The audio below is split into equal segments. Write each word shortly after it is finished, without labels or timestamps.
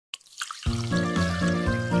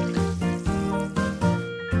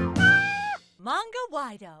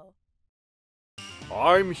Manga-Waido.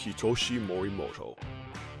 I'm Hitoshi Morimoto.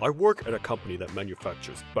 I work at a company that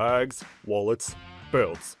manufactures bags, wallets,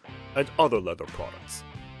 belts, and other leather products.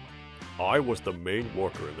 I was the main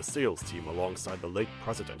worker in the sales team alongside the late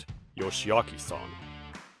president, Yoshiaki-san,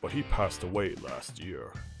 but he passed away last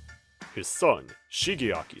year. His son,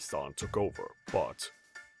 Shigeaki-san, took over, but...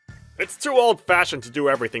 It's too old-fashioned to do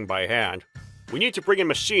everything by hand. We need to bring in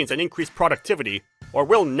machines and increase productivity, or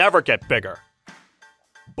we'll never get bigger.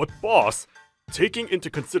 But boss, taking into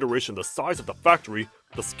consideration the size of the factory,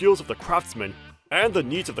 the skills of the craftsmen, and the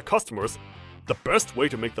needs of the customers, the best way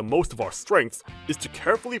to make the most of our strengths is to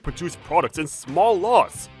carefully produce products in small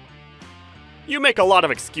lots. You make a lot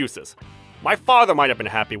of excuses. My father might have been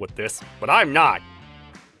happy with this, but I'm not.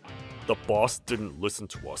 The boss didn't listen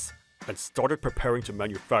to us and started preparing to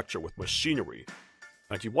manufacture with machinery,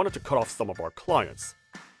 and he wanted to cut off some of our clients.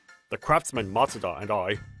 The craftsman Matsuda and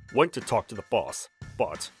I went to talk to the boss,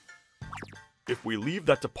 but if we leave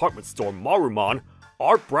that department store Marumon,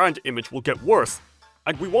 our brand image will get worse,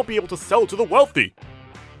 and we won't be able to sell to the wealthy.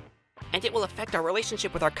 And it will affect our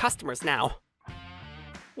relationship with our customers now.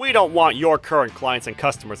 We don't want your current clients and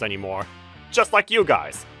customers anymore, just like you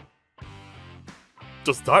guys.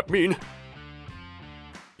 Does that mean...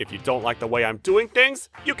 If you don't like the way I'm doing things,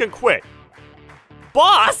 you can quit.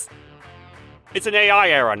 Boss! It's an AI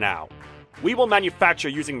era now. We will manufacture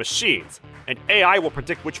using machines, and AI will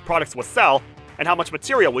predict which products will sell and how much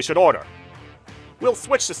material we should order. We'll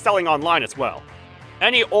switch to selling online as well.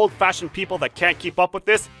 Any old-fashioned people that can't keep up with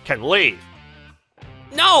this can leave.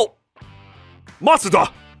 No!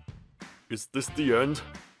 Matsuda! Is this the end?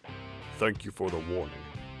 Thank you for the warning.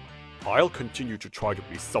 I'll continue to try to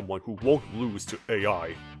be someone who won't lose to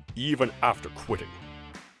AI, even after quitting.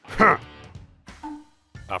 Huh!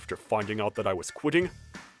 After finding out that I was quitting,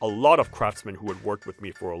 a lot of craftsmen who had worked with me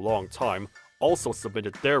for a long time also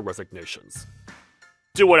submitted their resignations.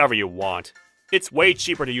 Do whatever you want. It's way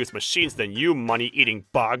cheaper to use machines than you money-eating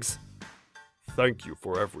bugs. Thank you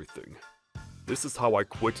for everything. This is how I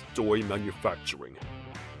quit Doi Manufacturing.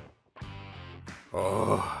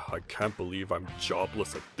 I can't believe I'm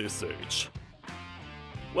jobless at this age.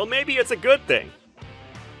 Well, maybe it's a good thing.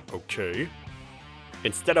 Okay.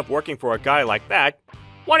 Instead of working for a guy like that,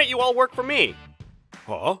 why don't you all work for me?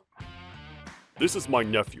 Huh? This is my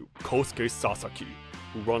nephew, Kosuke Sasaki,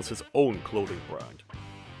 who runs his own clothing brand.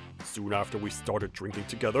 Soon after we started drinking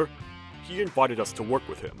together, he invited us to work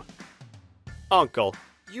with him. Uncle,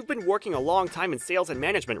 you've been working a long time in sales and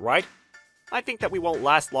management, right? I think that we won't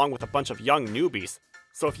last long with a bunch of young newbies,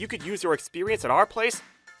 so if you could use your experience at our place,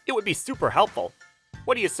 it would be super helpful.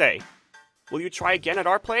 What do you say? Will you try again at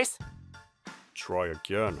our place? Try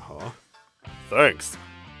again, huh? Thanks.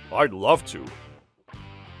 I'd love to.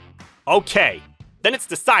 Okay, then it's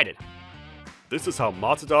decided. This is how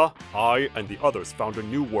Matsuda, I, and the others found a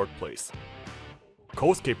new workplace.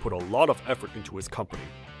 Kosuke put a lot of effort into his company,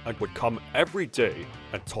 and would come every day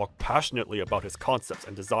and talk passionately about his concepts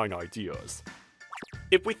and design ideas.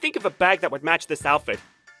 If we think of a bag that would match this outfit,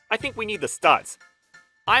 I think we need the studs.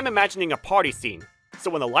 I'm imagining a party scene, so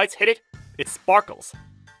when the lights hit it, it sparkles.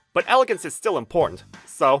 But elegance is still important,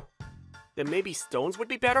 so... then maybe stones would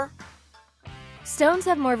be better? Stones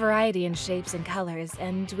have more variety in shapes and colors,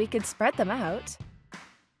 and we could spread them out.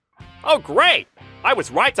 Oh great! I was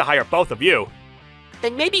right to hire both of you.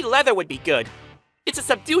 Then maybe leather would be good. It's a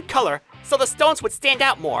subdued color, so the stones would stand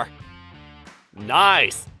out more.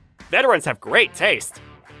 Nice! Veterans have great taste.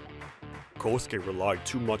 Kosuke relied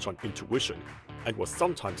too much on intuition, and was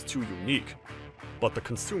sometimes too unique. But the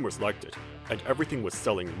consumers liked it, and everything was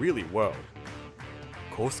selling really well.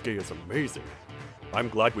 Kosuke is amazing. I'm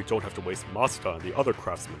glad we don't have to waste Matsuda and the other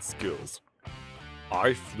craftsmen's skills.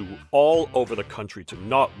 I flew all over the country to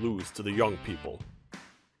not lose to the young people.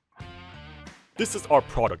 This is our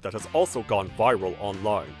product that has also gone viral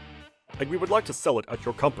online, and we would like to sell it at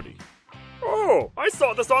your company. Oh, I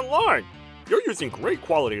saw this online! You're using great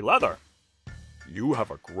quality leather. You have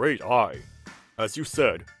a great eye. As you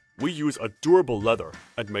said, we use a durable leather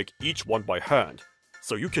and make each one by hand,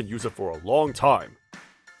 so you can use it for a long time.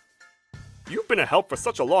 You've been a help for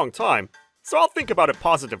such a long time, so I'll think about it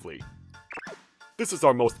positively. This is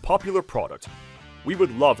our most popular product. We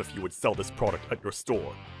would love if you would sell this product at your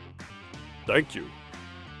store. Thank you.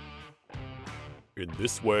 In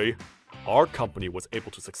this way, our company was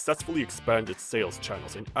able to successfully expand its sales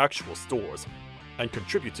channels in actual stores and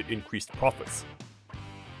contribute to increased profits.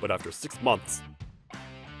 But after 6 months,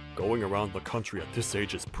 going around the country at this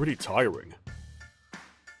age is pretty tiring.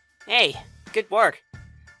 Hey, good work.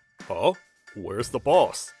 Huh? Where's the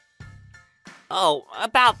boss? Oh,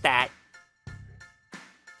 about that.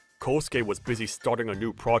 Kosuke was busy starting a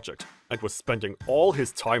new project and was spending all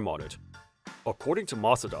his time on it. According to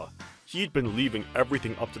Masuda, he'd been leaving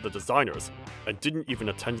everything up to the designers and didn't even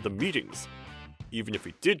attend the meetings. Even if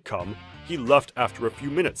he did come, he left after a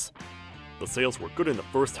few minutes. The sales were good in the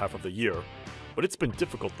first half of the year, but it's been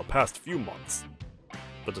difficult the past few months.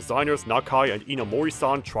 The designers Nakai and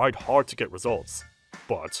Inamori-san tried hard to get results,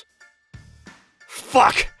 but...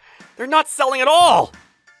 Fuck! They're not selling at all!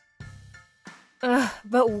 Ugh,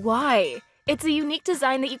 but why? It's a unique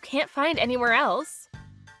design that you can't find anywhere else.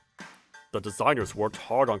 The designers worked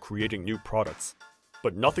hard on creating new products,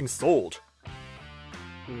 but nothing sold.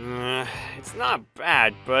 It's not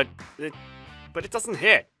bad, but it doesn't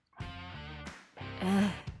hit.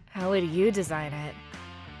 How would you design it?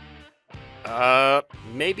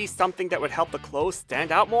 Maybe something that would help the clothes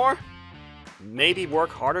stand out more? Maybe work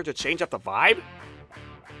harder to change up the vibe?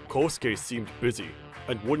 Kosuke seemed busy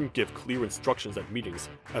and wouldn't give clear instructions at meetings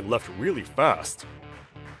and left really fast.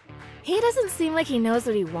 He doesn't seem like he knows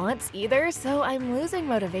what he wants either, so I'm losing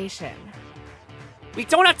motivation. We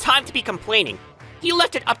don't have time to be complaining. He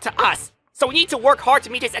left it up to us, so we need to work hard to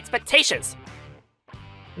meet his expectations.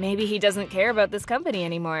 Maybe he doesn't care about this company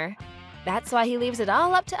anymore. That's why he leaves it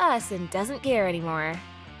all up to us and doesn't care anymore.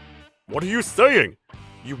 What are you saying?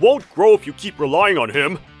 You won't grow if you keep relying on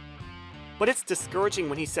him. But it's discouraging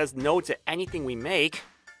when he says no to anything we make.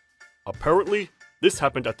 Apparently, this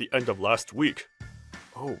happened at the end of last week.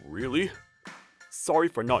 Oh, really? Sorry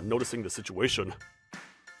for not noticing the situation.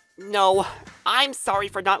 No, I'm sorry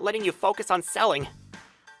for not letting you focus on selling.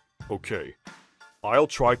 Okay, I'll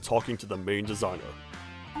try talking to the main designer.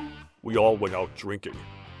 We all went out drinking.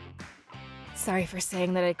 Sorry for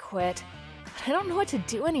saying that I quit, but I don't know what to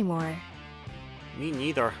do anymore. Me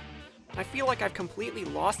neither. I feel like I've completely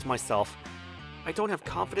lost myself. I don't have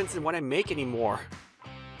confidence in what I make anymore.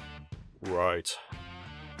 Right.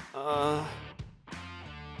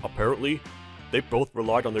 Apparently, they both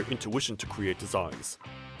relied on their intuition to create designs.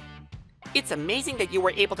 It's amazing that you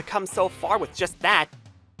were able to come so far with just that.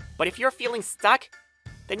 But if you're feeling stuck,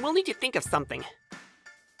 then we'll need to think of something.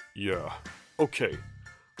 Yeah, okay.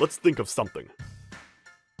 Let's think of something.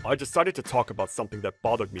 I decided to talk about something that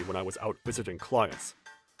bothered me when I was out visiting clients.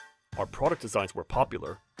 Our product designs were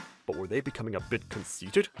popular, but were they becoming a bit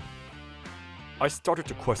conceited? I started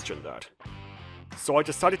to question that. So I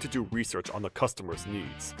decided to do research on the customer's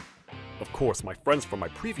needs. Of course, my friends from my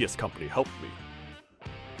previous company helped me.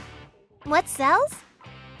 What sells?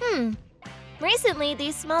 Recently,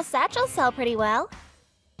 these small satchels sell pretty well.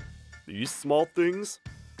 These small things?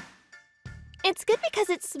 It's good because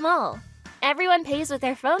it's small. Everyone pays with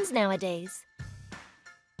their phones nowadays.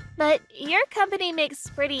 But your company makes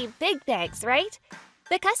pretty big bags, right?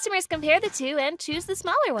 The customers compare the two and choose the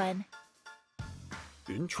smaller one.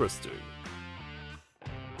 Interesting.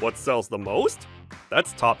 What sells the most?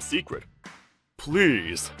 That's top secret.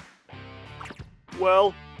 Please.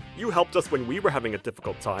 Well, you helped us when we were having a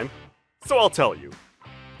difficult time, so I'll tell you.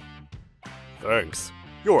 Thanks.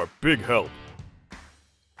 You're a big help.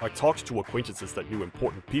 I talked to acquaintances that knew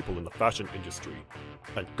important people in the fashion industry,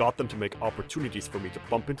 and got them to make opportunities for me to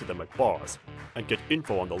bump into them at bars and get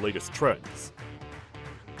info on the latest trends.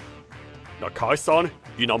 Nakai-san,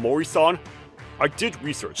 Inamori-san, I did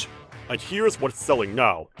research, and here's what's selling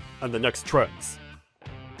now and the next trends.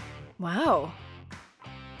 Wow.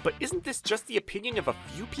 But isn't this just the opinion of a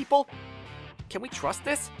few people? Can we trust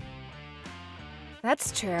this?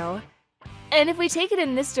 That's true. And if we take it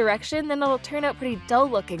in this direction, then it'll turn out pretty dull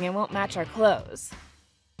looking and won't match our clothes.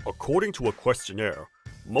 According to a questionnaire,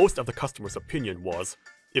 most of the customers' opinion was,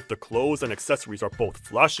 if the clothes and accessories are both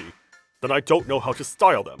flashy, then I don't know how to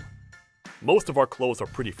style them. Most of our clothes are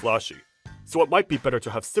pretty flashy, so it might be better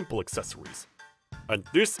to have simple accessories. And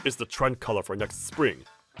this is the trend color for next spring,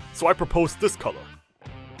 so I propose this color.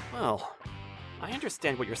 Well, I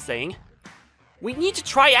understand what you're saying. We need to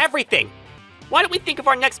try everything! Why don't we think of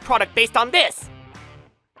our next product based on this?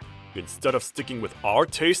 Instead of sticking with our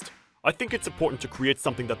taste, I think it's important to create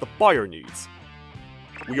something that the buyer needs.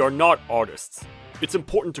 We are not artists. It's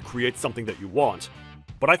important to create something that you want,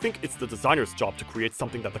 but I think it's the designer's job to create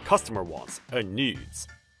something that the customer wants and needs.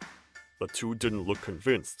 The two didn't look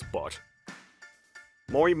convinced, but...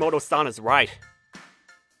 Morimoto-san is right.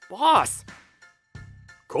 Boss!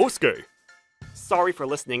 Kosuke! Sorry for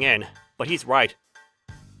listening in, but he's right.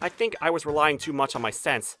 I think I was relying too much on my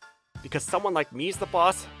sense. Because someone like me's the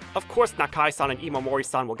boss, of course Nakai-san and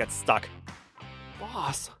Imamori-san will get stuck.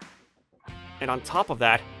 Boss. And on top of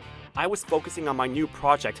that, I was focusing on my new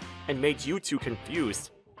project and made you two confused.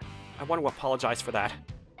 I want to apologize for that.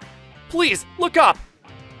 Please, look up!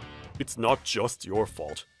 It's not just your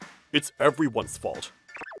fault. It's everyone's fault.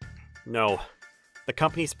 No. The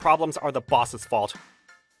company's problems are the boss's fault.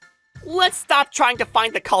 Let's stop trying to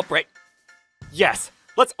find the culprit. Yes,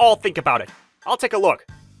 let's all think about it. I'll take a look.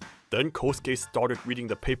 Then Kosuke started reading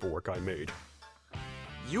the paperwork I made.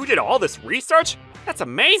 You did all this research? That's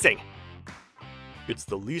amazing! It's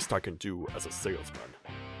the least I can do as a salesman.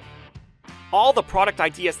 All the product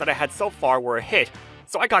ideas that I had so far were a hit,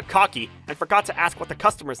 so I got cocky and forgot to ask what the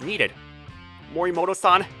customers needed.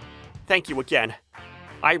 Morimoto-san, thank you again.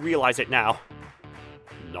 I realize it now.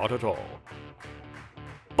 Not at all.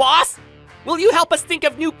 Boss! Will you help us think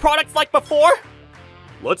of new products like before?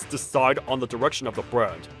 Let's decide on the direction of the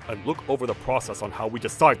brand and look over the process on how we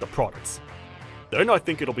decide the products. Then I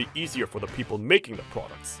think it'll be easier for the people making the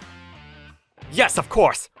products. Yes, of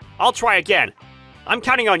course. I'll try again. I'm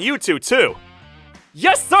counting on you two, too.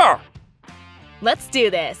 Yes, sir! Let's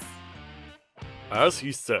do this. As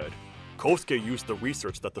he said, Kosuke used the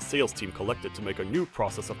research that the sales team collected to make a new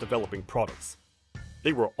process of developing products.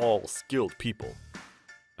 They were all skilled people.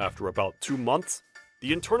 After about 2 months,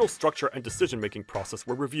 the internal structure and decision-making process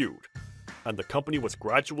were reviewed, and the company was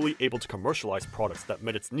gradually able to commercialize products that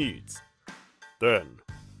met its needs. Then,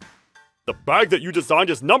 the bag that you designed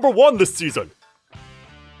is #1 this season!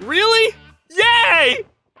 Really? Yay!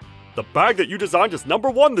 The bag that you designed is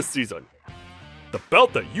 #1 this season. The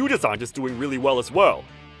belt that you designed is doing really well as well.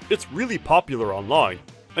 It's really popular online,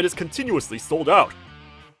 and is continuously sold out.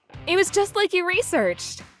 It was just like you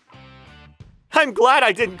researched. I'm glad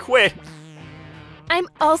I didn't quit. I'm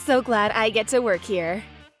also glad I get to work here.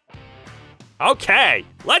 Okay,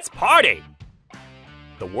 let's party!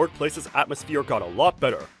 The workplace's atmosphere got a lot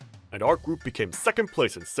better, and our group became second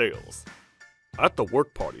place in sales. At the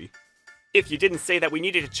work party, If you didn't say that we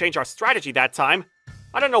needed to change our strategy that time,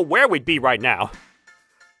 I don't know where we'd be right now.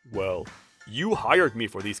 well, you hired me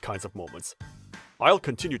for these kinds of moments. I'll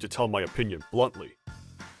continue to tell my opinion bluntly.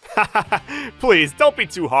 Please, don't be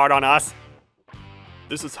too hard on us.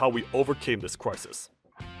 This is how we overcame this crisis.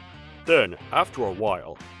 Then, after a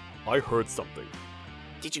while, I heard something.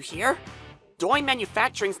 Did you hear? Doi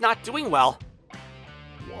Manufacturing's not doing well.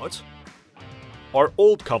 What? Our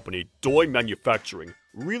old company, Doi Manufacturing,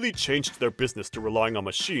 really changed their business to relying on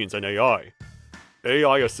machines and AI.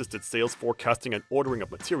 AI-assisted sales forecasting and ordering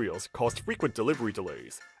of materials caused frequent delivery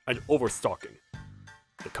delays and overstocking.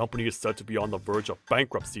 The company is said to be on the verge of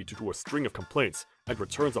bankruptcy due to a string of complaints and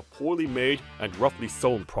returns of poorly made and roughly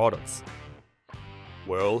sewn products.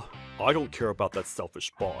 Well, I don't care about that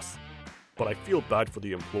selfish boss, but I feel bad for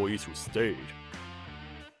the employees who stayed.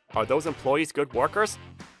 Are those employees good workers?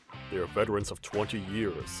 They're veterans of 20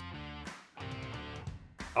 years.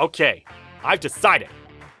 Okay, I've decided.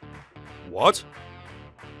 What?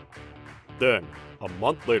 Then, a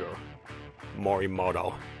month later,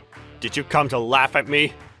 Morimoto, did you come to laugh at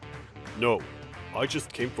me? no, I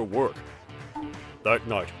just came for work. That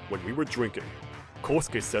night, when we were drinking,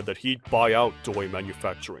 Kosuke said that he'd buy out Doi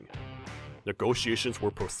Manufacturing. Negotiations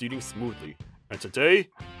were proceeding smoothly, and today,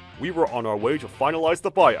 we were on our way to finalize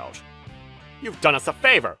the buyout. You've done us a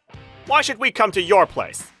favor. Why should we come to your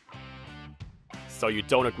place? So you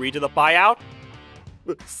don't agree to the buyout?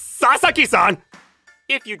 Sasaki-san!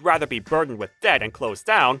 If you'd rather be burdened with debt and closed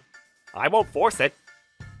down, I won't force it.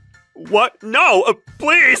 What? No!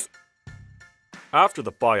 Please! After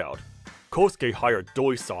the buyout, Kosuke hired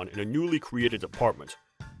Doi-san in a newly created department.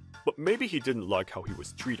 But maybe he didn't like how he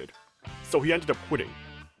was treated, so he ended up quitting.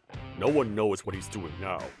 No one knows what he's doing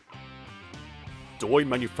now. Doi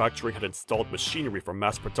Manufacturing had installed machinery for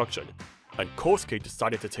mass production, and Kosuke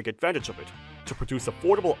decided to take advantage of it to produce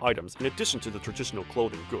affordable items in addition to the traditional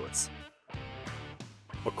clothing goods.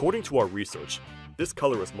 According to our research, this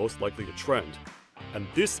color is most likely to trend, and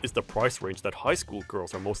this is the price range that high school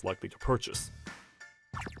girls are most likely to purchase.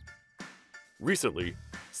 Recently,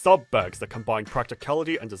 sub-bags that combine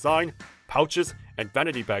practicality and design, pouches, and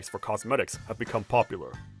vanity bags for cosmetics have become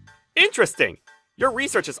popular. Interesting! Your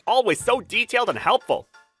research is always so detailed and helpful.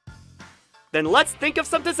 Then let's think of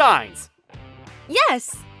some designs.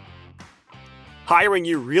 Yes! Hiring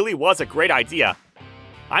you really was a great idea.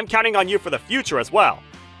 I'm counting on you for the future as well.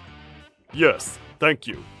 Yes, thank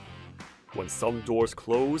you. When some doors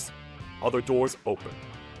close, other doors open.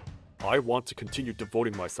 I want to continue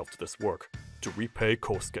devoting myself to this work to repay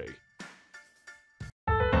Kosuke.